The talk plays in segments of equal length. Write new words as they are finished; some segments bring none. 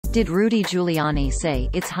Did Rudy Giuliani say,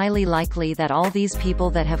 "It's highly likely that all these people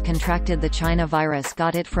that have contracted the China virus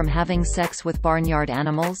got it from having sex with barnyard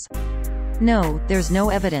animals"? No, there's no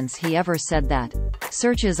evidence he ever said that.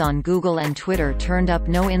 Searches on Google and Twitter turned up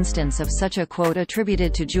no instance of such a quote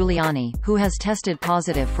attributed to Giuliani, who has tested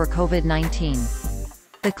positive for COVID-19.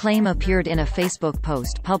 The claim appeared in a Facebook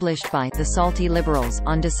post published by The Salty Liberals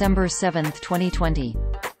on December 7, 2020.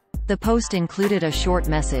 The post included a short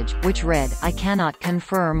message, which read, "I cannot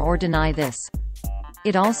confirm or deny this."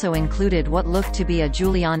 It also included what looked to be a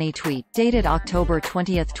Giuliani tweet, dated October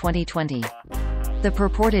 20, 2020. The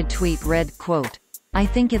purported tweet read, quote, "I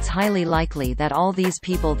think it's highly likely that all these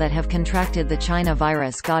people that have contracted the China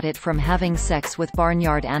virus got it from having sex with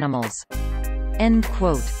barnyard animals." End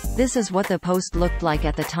quote. This is what the post looked like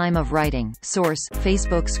at the time of writing. Source: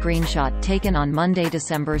 Facebook screenshot taken on Monday,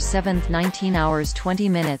 December 7, 19 hours 20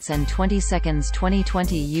 minutes and 20 seconds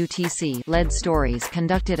 2020 UTC. Led Stories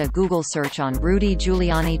conducted a Google search on Rudy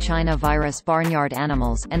Giuliani China virus barnyard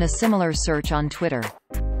animals, and a similar search on Twitter.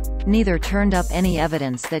 Neither turned up any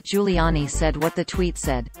evidence that Giuliani said what the tweet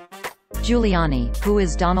said. Giuliani, who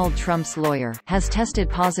is Donald Trump's lawyer, has tested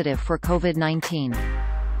positive for COVID-19.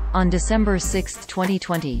 On December 6,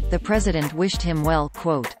 2020, the president wished him well,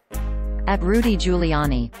 quote, "At Rudy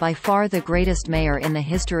Giuliani, by far the greatest mayor in the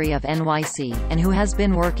history of NYC, and who has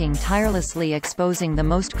been working tirelessly exposing the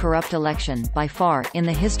most corrupt election, by far, in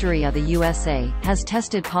the history of the USA, has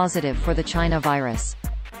tested positive for the China virus.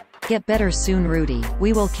 Get better soon, Rudy.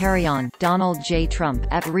 We will carry on." Donald J. Trump,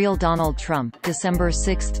 at Real Donald Trump, December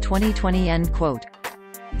 6, 2020. End quote.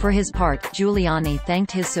 For his part, Giuliani thanked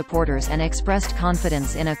his supporters and expressed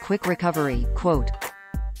confidence in a quick recovery, quote,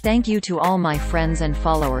 "Thank you to all my friends and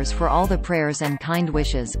followers for all the prayers and kind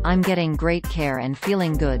wishes. I'm getting great care and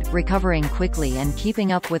feeling good, recovering quickly and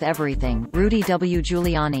keeping up with everything." Rudy W.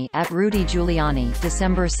 Giuliani, at Rudy Giuliani,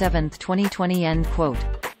 December 7, 2020. End quote.